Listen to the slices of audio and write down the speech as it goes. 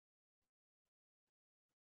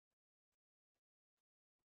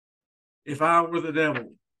If I Were the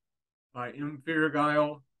Devil by M.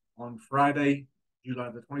 Guile on Friday,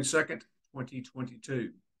 July the 22nd,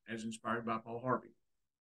 2022, as inspired by Paul Harvey.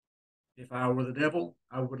 If I were the devil,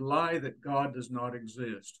 I would lie that God does not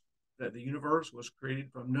exist, that the universe was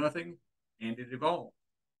created from nothing and it evolved,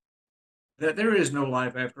 that there is no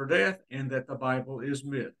life after death, and that the Bible is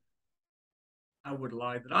myth. I would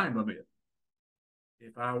lie that I am a myth.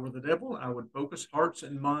 If I were the devil, I would focus hearts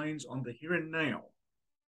and minds on the here and now.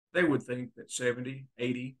 They would think that 70,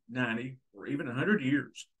 80, 90, or even 100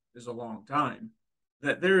 years is a long time,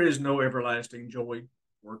 that there is no everlasting joy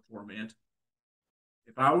or torment.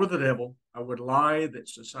 If I were the devil, I would lie that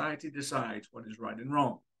society decides what is right and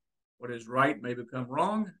wrong. What is right may become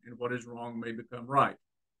wrong, and what is wrong may become right.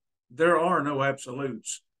 There are no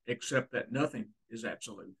absolutes, except that nothing is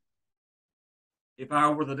absolute. If I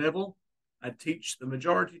were the devil, I'd teach the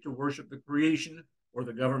majority to worship the creation or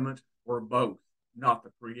the government or both, not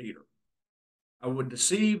the creator. I would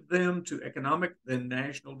deceive them to economic, then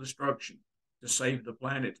national destruction to save the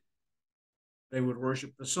planet. They would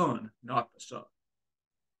worship the sun, not the sun.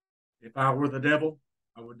 If I were the devil,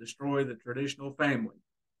 I would destroy the traditional family.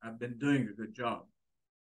 I've been doing a good job.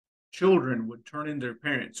 Children would turn in their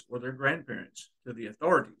parents or their grandparents to the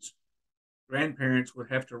authorities. Grandparents would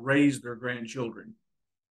have to raise their grandchildren.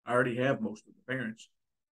 I already have most of the parents.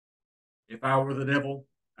 If I were the devil,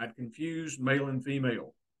 I'd confuse male and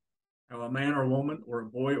female. How a man or woman or a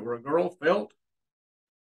boy or a girl felt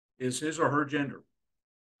is his or her gender.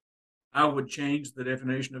 I would change the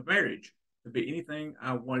definition of marriage to be anything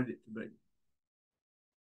I wanted it to be.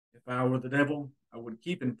 If I were the devil, I would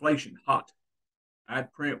keep inflation hot.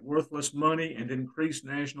 I'd print worthless money and increase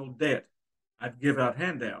national debt. I'd give out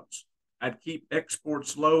handouts. I'd keep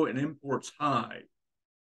exports low and imports high.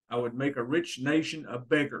 I would make a rich nation a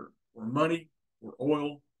beggar for money, for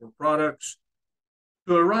oil, for products,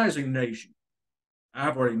 to a rising nation.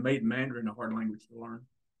 I've already made Mandarin a hard language to learn.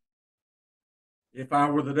 If I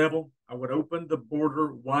were the devil, I would open the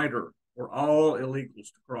border wider for all illegals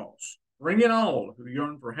to cross. Bring in all who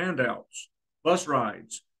yearn for handouts, bus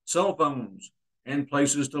rides, cell phones, and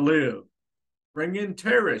places to live. Bring in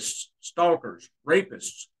terrorists, stalkers,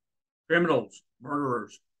 rapists, criminals,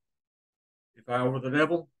 murderers. If I were the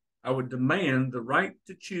devil, I would demand the right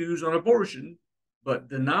to choose on abortion, but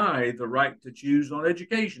deny the right to choose on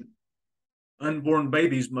education. Unborn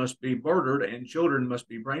babies must be murdered and children must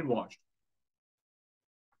be brainwashed.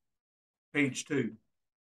 Page 2.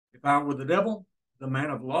 If I were the devil, the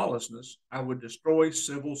man of lawlessness, I would destroy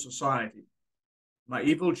civil society. My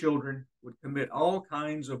evil children would commit all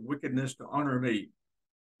kinds of wickedness to honor me.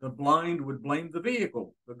 The blind would blame the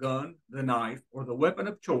vehicle, the gun, the knife, or the weapon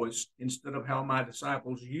of choice instead of how my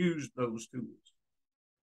disciples used those tools.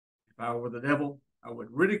 If I were the devil, I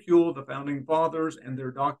would ridicule the founding fathers and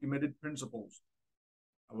their documented principles.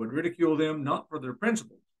 I would ridicule them not for their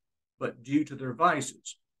principles, but due to their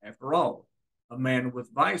vices. After all, a man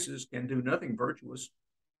with vices can do nothing virtuous.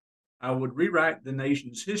 I would rewrite the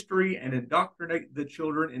nation's history and indoctrinate the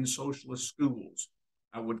children in socialist schools.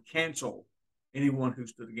 I would cancel anyone who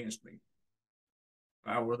stood against me.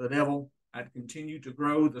 If I were the devil, I'd continue to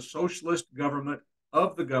grow the socialist government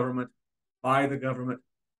of the government, by the government,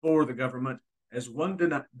 for the government, as one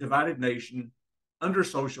divided nation under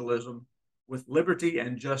socialism with liberty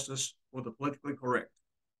and justice for the politically correct.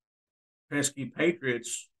 Pesky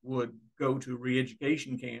patriots would go to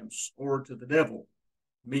re-education camps or to the devil,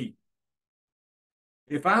 me.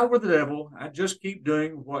 If I were the devil, I'd just keep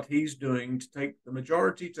doing what he's doing to take the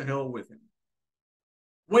majority to hell with him.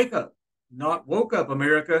 Wake up, not woke up,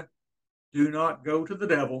 America. Do not go to the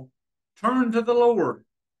devil. Turn to the Lord.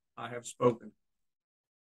 I have spoken.